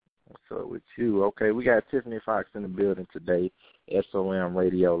with you. Okay, we got Tiffany Foxx in the building today, SOM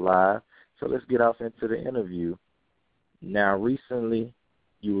Radio Live. So let's get off into the interview. Now, recently,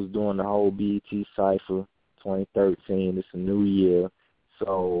 you was doing the whole BET Cypher 2013. It's a new year.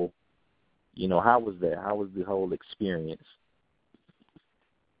 So, how was that? How was the whole experience?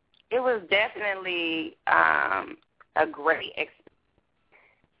 It was definitely a great experience.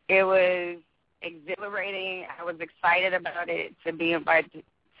 It was exhilarating. I was excited about it. To be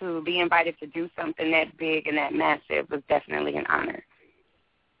invited to do something that big and that massive was definitely an honor.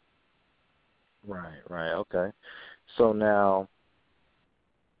 Right, okay. So now,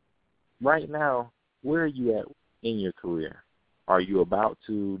 right now, where are you at in your career? Are you about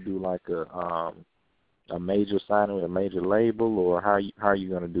to do like a major signing with a major label, or how are you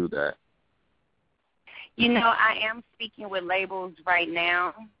going to do that? I am speaking with labels right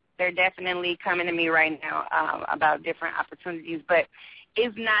now. They're definitely coming to me right now about different opportunities, but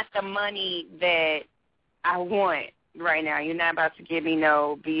it's not the money that I want right now. You're not about to give me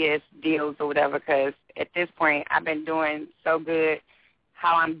no BS deals or whatever, because at this point I've been doing so good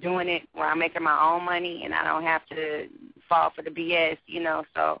how I'm doing it, where I'm making my own money and I don't have to fall for the BS,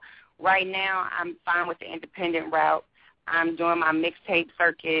 So right now I'm fine with the independent route. I'm doing my mixtape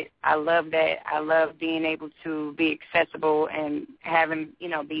circuit. I love that. I love being able to be accessible and having,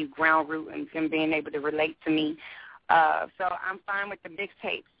 these ground root and being able to relate to me. So I'm fine with the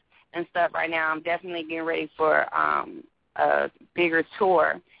mixtapes and stuff right now. I'm definitely getting ready for a bigger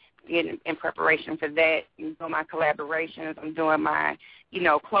tour in preparation for that. I'm doing my collaborations. I'm doing my,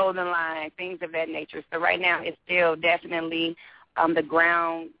 clothing line, things of that nature. So right now it's still definitely the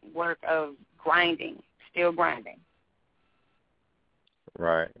groundwork of grinding, still grinding.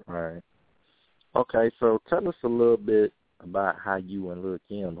 Right. Okay, so tell us a little bit about how you and Lil'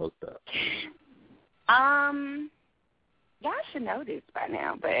 Kim hooked up. Y'all should know this by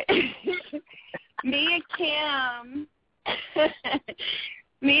now, but me and Kim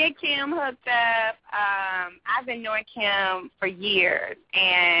hooked up. I've been knowing Kim for years,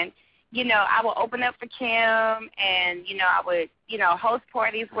 and I would open up for Kim, and I would host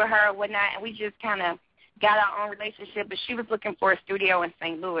parties with her and whatnot, and we just kind of got our own relationship. But she was looking for a studio in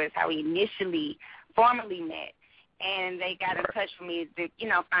St. Louis, how we initially formally met. And they got in touch with me to,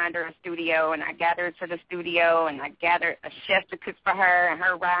 find her a studio, and I got her to the studio, and I gathered a chef to cook for her, and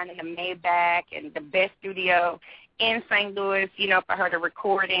her riding in the Maybach, and the best studio in St. Louis, for her to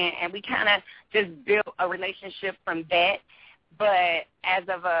record in. And we kind of just built a relationship from that. But as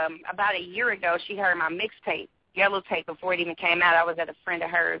of about a year ago, she heard my mixtape, Yellow Tape, before it even came out. I was at a friend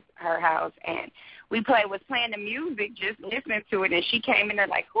of hers, her house, and we was playing the music, just listening to it, and she came in there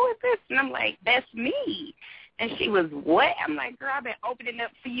like, who is this? And I'm like, that's me. And she was, what? I'm like, girl, I've been opening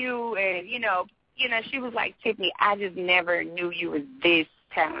up for you. And, she was like, Tiffany, I just never knew you was this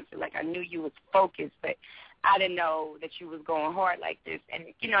talented. Like, I knew you was focused, but I didn't know that you was going hard like this. And,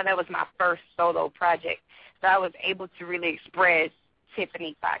 that was my first solo project. So I was able to really express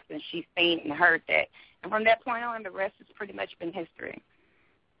Tiffany Foxx, and she seen and heard that. And from that point on, the rest has pretty much been history.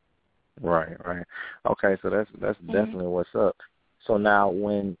 Right. Okay, so that's definitely what's up. So now,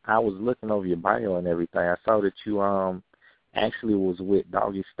 when I was looking over your bio and everything, I saw that you actually was with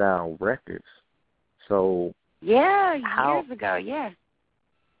Doggy Style Records. So yeah, years ago, yeah.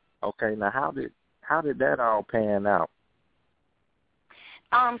 Okay, now how did that all pan out?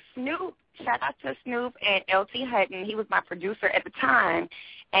 Snoop, shout out to Snoop and LT Hutton. He was my producer at the time,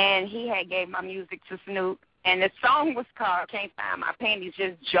 and he had gave my music to Snoop. And the song was called Can't Find My Panties,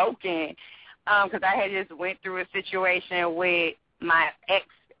 just joking, because I had just went through a situation with my ex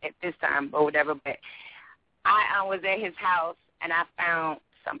at this time or whatever. But I was at his house, and I found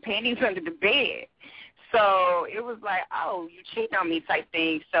some panties under the bed. So it was like, oh, you cheating on me type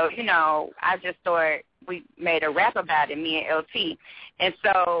thing. So, I just thought we made a rap about it, me and LT. And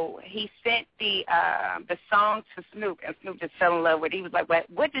so he sent the song to Snoop, and Snoop just fell in love with it. He was like,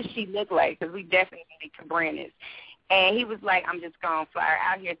 what does she look like? Because we definitely need to brand this. And he was like, I'm just going to fly her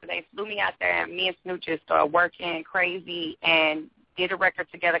out here. So they flew me out there, and me and Snoop just started working crazy and did a record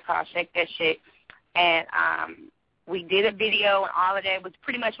together called Shake That Shit. And we did a video and all of that. It was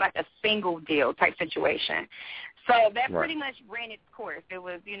pretty much like a single deal type situation. So that pretty much ran its course. It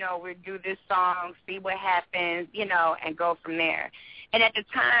was, we'd do this song, see what happens, and go from there. And at the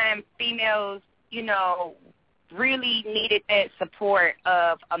time, females, really needed that support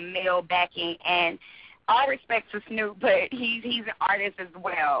of a male backing. And all respect to Snoop, but he's an artist as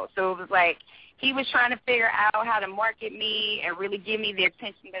well. So it was like he was trying to figure out how to market me and really give me the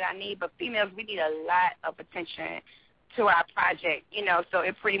attention that I need. But females, we need a lot of attention to our project, So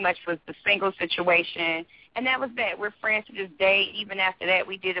it pretty much was the single situation, And that was that. We're friends to this day. Even after that,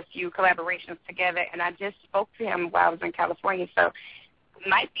 we did a few collaborations together, and I just spoke to him while I was in California. So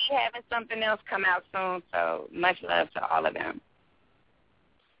might be having something else come out soon. So much love to all of them.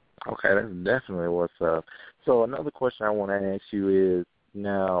 Okay, that's definitely what's up. So another question I want to ask you is,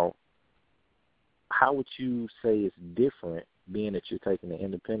 now, how would you say it's different being that you're taking the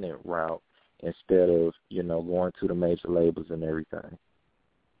independent route instead of, going to the major labels and everything?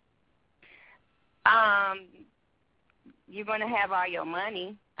 You're going to have all your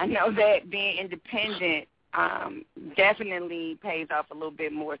money. I know that being independent definitely pays off a little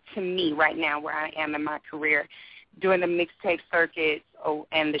bit more to me right now where I am in my career. Doing the mixtape circuits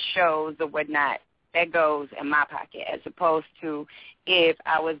and the shows or whatnot, that goes in my pocket, as opposed to if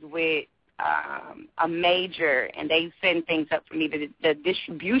I was with a major and they send things up for me. The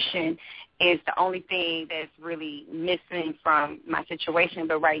distribution is the only thing that's really missing from my situation.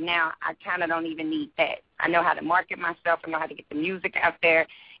 But right now, I kind of don't even need that. I know how to market myself. I know how to get the music out there.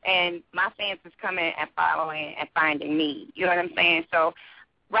 And my fans is coming and following and finding me. You know what I'm saying? So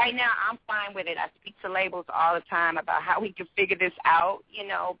right now, I'm fine with it. I speak to labels all the time about how we can figure this out,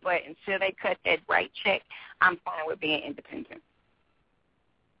 but until they cut that right check, I'm fine with being independent.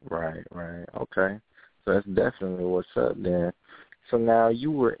 Right. Okay. So that's definitely what's up then. So now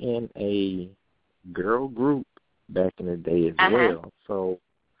you were in a girl group back in the day as well. So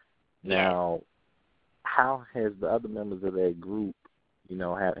now how has the other members of that group,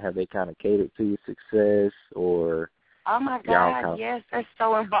 have they kind of catered to your success or? Oh, my God, yes, they're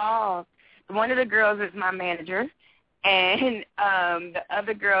so involved. One of the girls is my manager, and the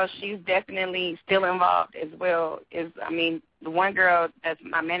other girl, she's definitely still involved as well. The one girl that's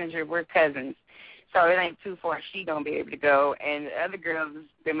my manager, we're cousins, so it ain't too far. She going to be able to go. And the other girl has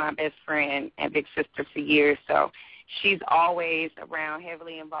been my best friend and big sister for years, so she's always around,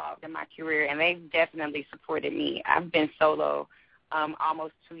 heavily involved in my career, and they've definitely supported me. I've been solo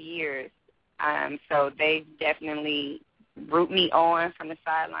almost 2 years. So they definitely root me on from the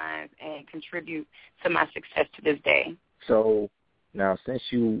sidelines and contribute to my success to this day. So now, since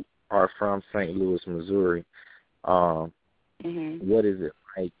you are from St. Louis, Missouri, what is it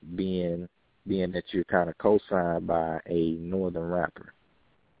like being that you're kind of co-signed by a northern rapper?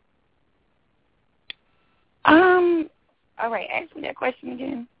 All right, ask me that question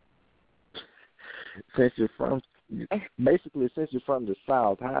again. Since you're from the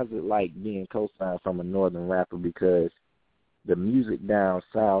South, how is it like being co-signed from a northern rapper? Because the music down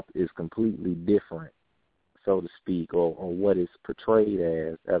South is completely different, so to speak, or what it's portrayed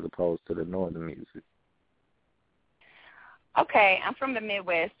as opposed to the northern music. Okay, I'm from the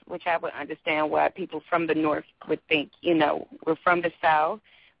Midwest, which I would understand why people from the North would think, we're from the South,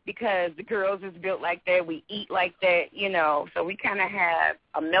 because the girls is built like that, we eat like that, so we kind of have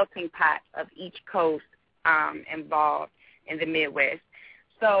a melting pot of each coast involved in the Midwest.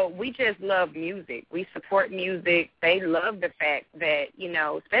 So we just love music. We support music. They love the fact that,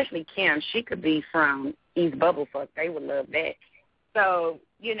 especially Kim, she could be from East Bubblefuck. They would love that. So,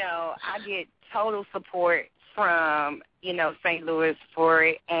 I get total support from, St. Louis for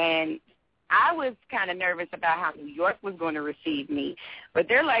it. And I was kind of nervous about how New York was going to receive me, but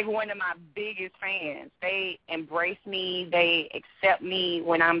they're like one of my biggest fans. They embrace me. They accept me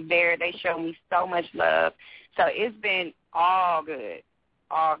when I'm there. They show me so much love. So it's been all good,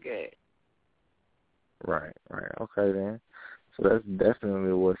 all good. Right. Okay, then. So that's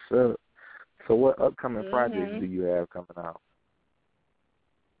definitely what's up. So what upcoming projects do you have coming out?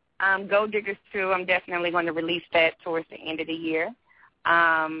 Gold Diggers 2, I'm definitely going to release that towards the end of the year.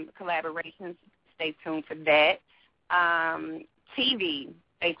 Collaborations, stay tuned for that. TV,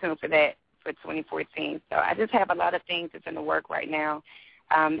 stay tuned for that for 2014. So I just have a lot of things that's in the work right now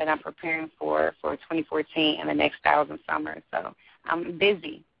that I'm preparing for 2014 and the next 1,000 summers. So I'm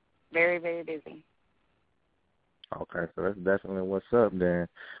busy, very, very busy. Okay, so that's definitely what's up then.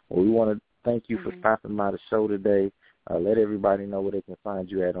 Well, we want to thank you for stopping by the show today. Let everybody know where they can find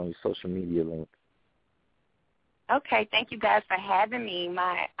you at on your social media link. Okay, thank you guys for having me.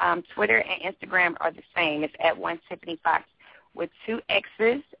 My Twitter and Instagram are the same. It's at one Tiffany Foxx with 2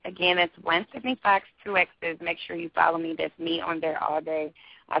 X's. Again, it's one Tiffany Foxx, 2 X's. Make sure you follow me. That's me on there all day.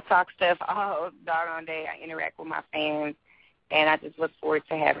 I talk stuff all doggone day. I interact with my fans, and I just look forward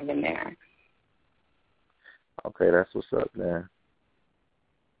to having them there. Okay, that's what's up, man.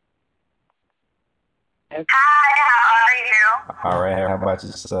 Okay. Hi, how are you? All right, how about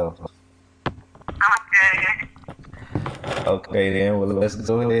yourself? I'm good. Okay, then, well, let's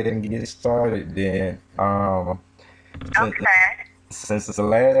go ahead and get started then. Okay. Since the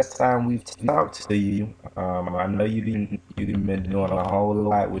last time we've talked to you, I know you've been doing a whole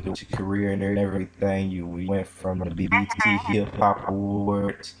lot with your career and everything. You went from the BET Hip Hop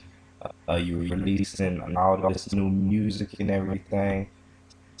Awards. You releasing all this new music and everything.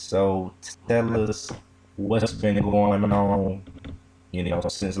 So tell us what's been going on,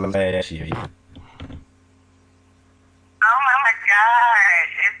 since last year. Oh my God,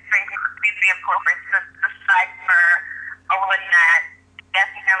 it's been completely appropriate to decipher overnight.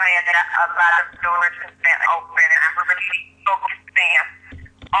 Definitely a lot of doors have been open, and I'm really focusing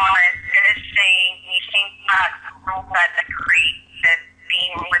on finishing Foxx Rule by Decree that's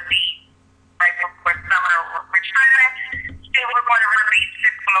being released right before summer. We're trying to say we're going to release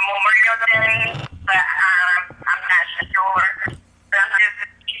it for Memorial Day, but I'm not sure. But I'm just,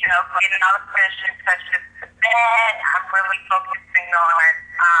 getting all the finishing touches to that. I'm really focusing on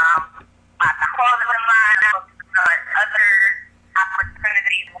my clothing line, focusing on other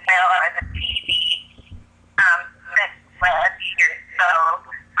opportunities as well as a TV since last year. So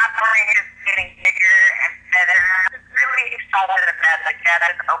my brain is getting bigger and better. I'm just really excited about it. God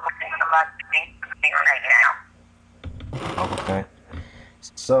is opening a lot of things for me right now. Okay.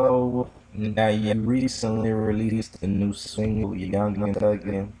 So now you recently released a new single, Young and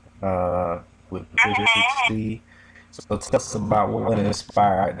Thuggin', with Tiffany. So tell us about what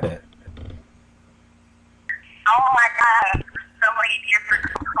inspired that. Oh my God, so many different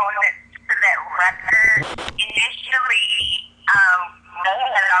components to that record. Initially, they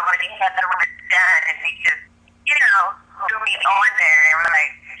had already had the record done, and they just, threw me on there. And were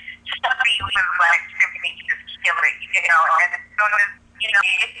like, Stuffy was like, Tiffany, just kill it, and as soon as,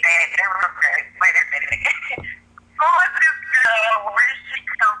 it said, they were like, wait a minute. Who is this girl? Where did she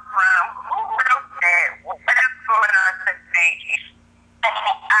come from? Who wrote that? What is going on today?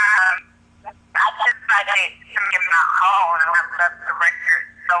 I decided to make my own, and I love the record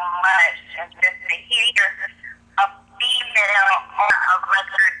so much. And just to hear a female on a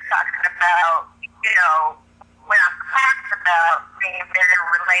record talking about, when I'm talking about being very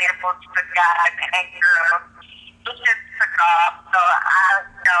relatable to the guys and girls, it just took off. So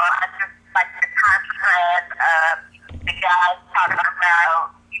I just like the contrast of the guys talking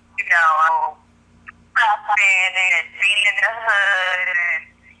about, rapping and being in the hood and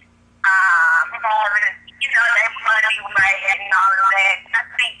having, their money right and all of that. I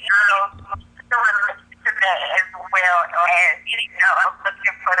think girls still relate to that as well as,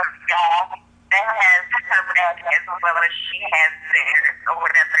 looking for the guy that has her back as well as she has theirs or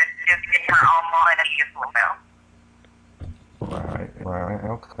whatever. It's just getting her own money as well. Right,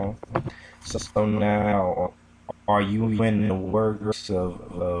 okay. So now, are you in the works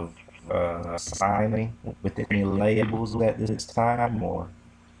of signing with any labels at this time, or?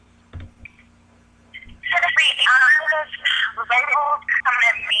 To be honest, labels come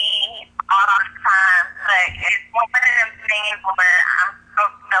at me all the time, but it's one of them things where I'm so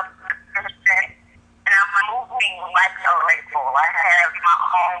self-sufficient and I'm moving like a label. I have my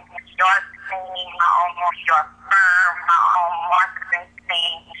own PR team, my own PR firm, my own marketing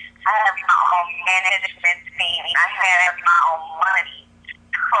team. I have my own management team. I have my own money.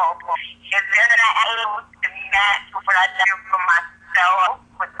 So if they're not able to match what I do for myself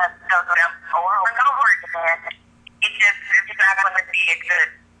with the stuff that I'm over and over again, it's not going to be a good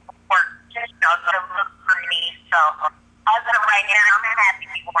work. Just to look for me. So as of right now, I'm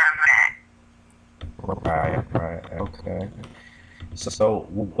happy where I'm at. Right, okay. So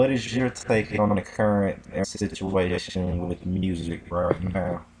what is your take on the current situation with music right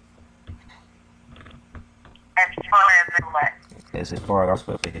now? As far as what? As far as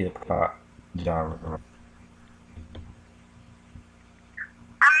with the hip hop genre.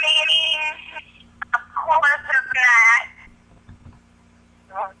 I mean, of course, it's not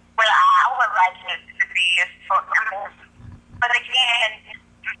what I would like it to be. But again,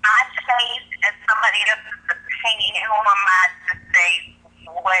 my taste as somebody else's opinion, who am I to say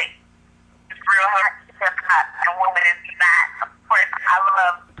what is real hip hop and what is not? Of course, I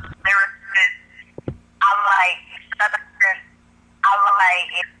love lyricists. I like substance. I like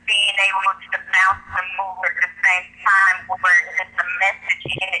being able to bounce the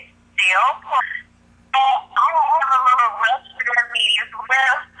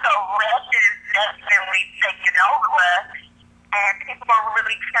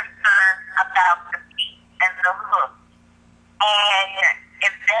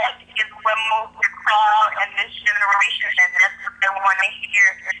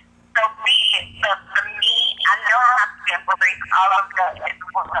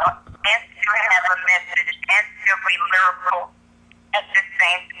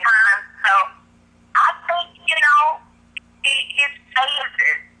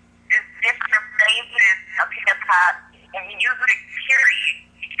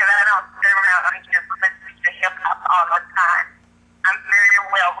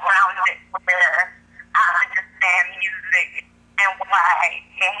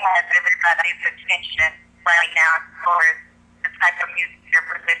everybody's attention right now as far as the type of music they're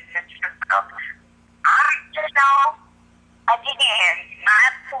listening to. So again, my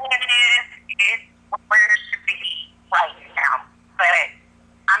opinion is where it should be right now. But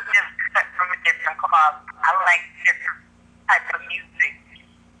I'm just cut from a different cloth. I like different types of music.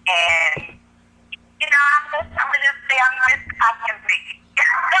 And, I'm going to just say I'm Miss I can be.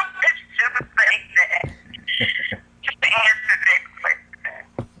 I'm just going to say that. Just to answer that question.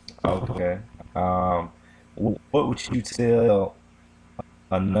 Okay. What would you tell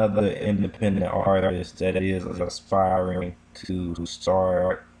another independent artist that is aspiring to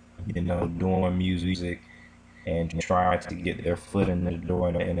start, doing music and trying to get their foot in the door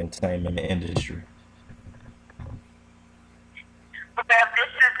in the entertainment industry? Well, this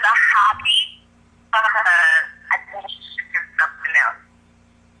is a hobby. I think you should do something else.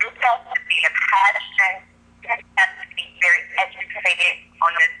 This has to be a passion. This has to be very educated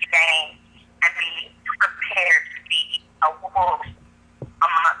on this game and be prepared to be a wolf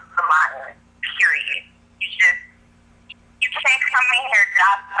amongst the lions, period. You can't come in here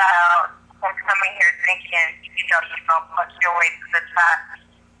docile, you can't come in here thinking, you're going to punch your way to the top.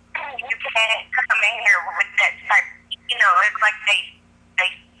 You can't come in here with that type, it's like they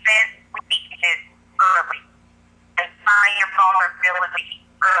sense weakness early and find your vulnerability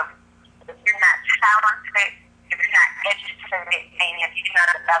early. If you're not talented, if you're not educated, and if you're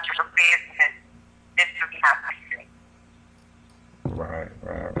not about your business, this is not for you. Right.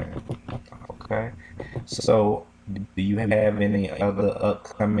 Okay. So, do you have any other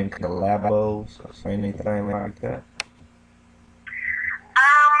upcoming collabos or anything like that?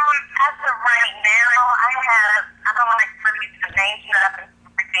 As of right now, I don't want to release the names up and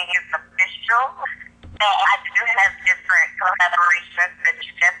everything is official. But I do have different collaborations that you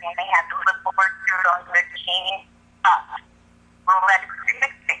definitely have to look forward to on the King Roulette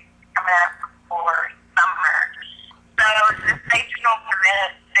Mixtape coming up for summer. So just stay tuned for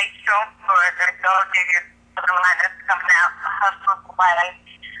that. Stay tuned for the Gold Diggers for the line that's coming out, the Hustle's Way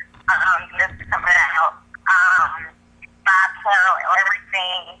that's coming out.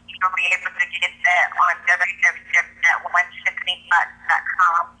 Everything, you'll be able to get that on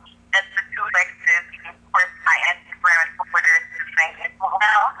www.onetiffanyfoxx.com. That's the two X's, and of course my Instagram and Twitter is the same as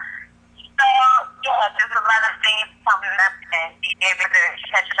well. So, there's a lot of things coming up and be able to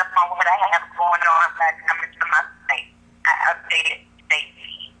catch up on what I have going on by coming to my state. I updated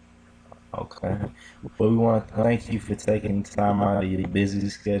daily. Okay. Well, we want to thank you for taking time out of your busy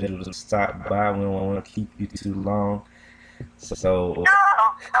schedule to stop by. We don't want to keep you too long. So, no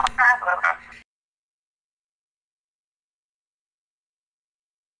problem.